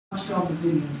watched all the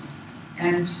videos,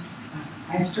 and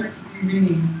I started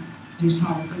rereading these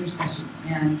Hall's Intercessor,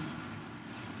 and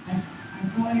I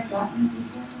thought I'd gotten it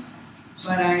before,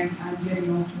 but I'm getting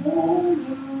a whole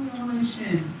new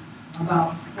revelation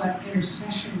about what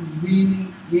intercession really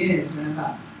is, and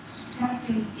about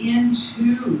stepping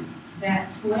into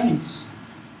that place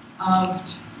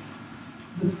of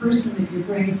the person that you're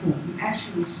praying for. You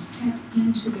actually step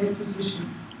into their position.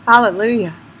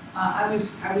 Hallelujah. I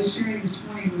was sharing this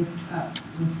morning with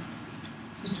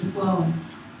Sister Flo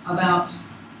about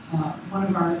one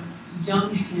of our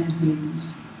young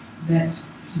handmaidens that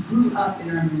grew up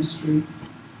in our ministry,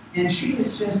 and she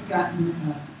has just gotten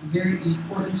a very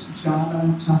important job. I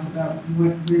won't talk about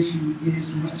where she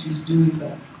is and what she's doing,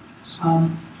 but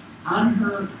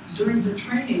during the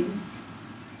training,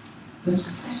 the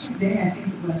second day, I think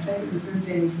it was, second or third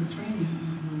day of her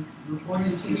training, her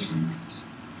orientation,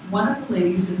 one of the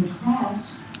ladies in the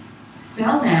class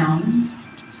fell down,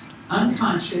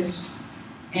 unconscious,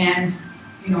 and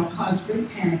caused great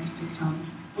panic to come.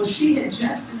 Well, she had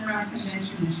just been in our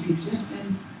convention, and she had just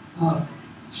been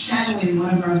shadowing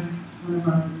one of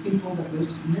our people that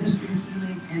was ministering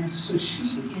healing, and so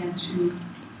she began to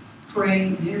pray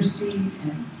and intercede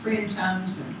and pray in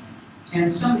tongues, and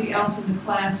somebody else in the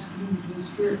class who was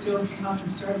spirit-filled came up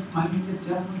and started binding the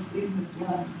devil and pleading the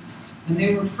blood. And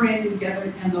they were praying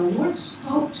together, and the Lord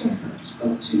spoke to her,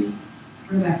 spoke to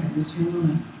Rebecca, this young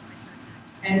woman,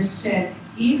 and said,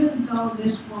 even though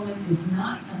this woman is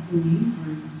not a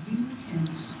believer, you can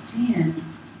stand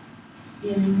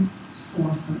in for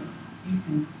her. You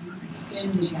can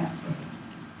stand in the gap for her.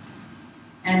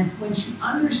 And when she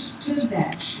understood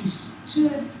that, she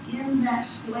stood in that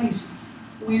place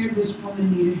where this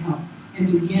woman needed help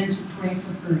and began to pray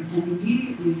for her. And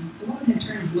immediately, the woman had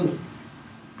turned blue.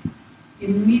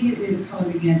 Immediately the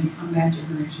color began to come back to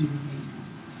her, and she remained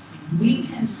conscious. We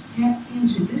can step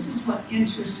into, this is what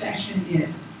intercession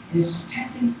is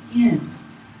stepping in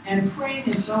and praying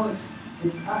as though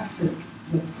it's us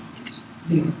that's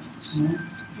there.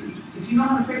 If you know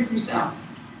how to pray for yourself,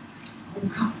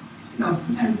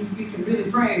 sometimes we can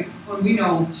really pray when we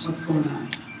know what's going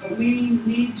on. But we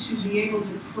need to be able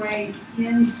to pray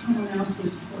in someone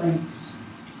else's place.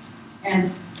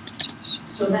 And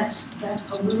so that's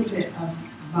a little bit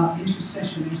about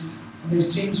intercession.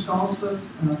 There's James Gall's book,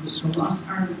 The Lost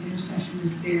Art of Intercession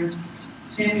is there.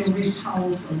 Samuel Reese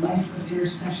Howell's A Life of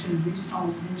Intercession, Reese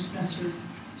Howell's Intercessor.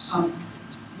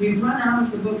 We've run out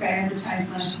of the book I advertised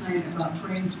last night about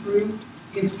praying through.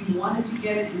 If you wanted to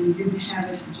get it and you didn't have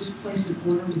it, just place an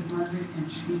order with Margaret,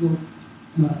 and she will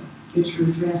get your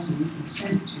address and we can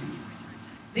send it to you.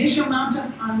 They shall mount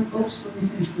up on oops, let me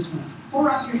finish this one.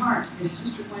 Pour out your heart is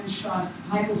Sister Gwen Shaw's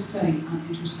Bible study on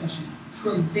intercession.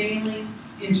 Travailing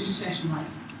intercession, like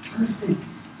birthing.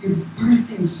 You're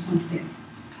birthing something.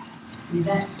 I mean,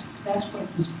 that's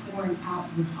what this pouring out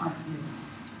your heart is.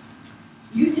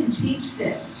 You can teach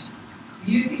this.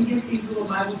 You can get these little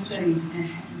Bible studies and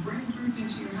bring a group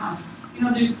into your house.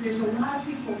 There's a lot of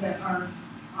people that are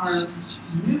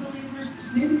new believers.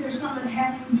 Maybe there's some that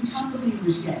haven't even become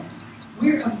believers yet.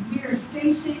 We are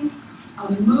facing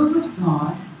a move of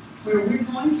God where we're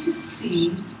going to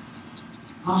see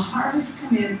a harvest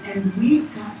come in, and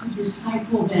we've got to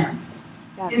disciple them.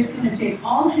 It's going to take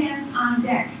all hands on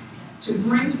deck to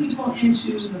bring people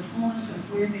into the fullness of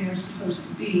where they are supposed to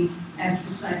be as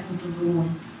disciples of the Lord,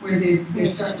 where they're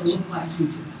starting to look like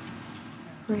Jesus.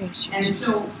 And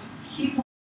so He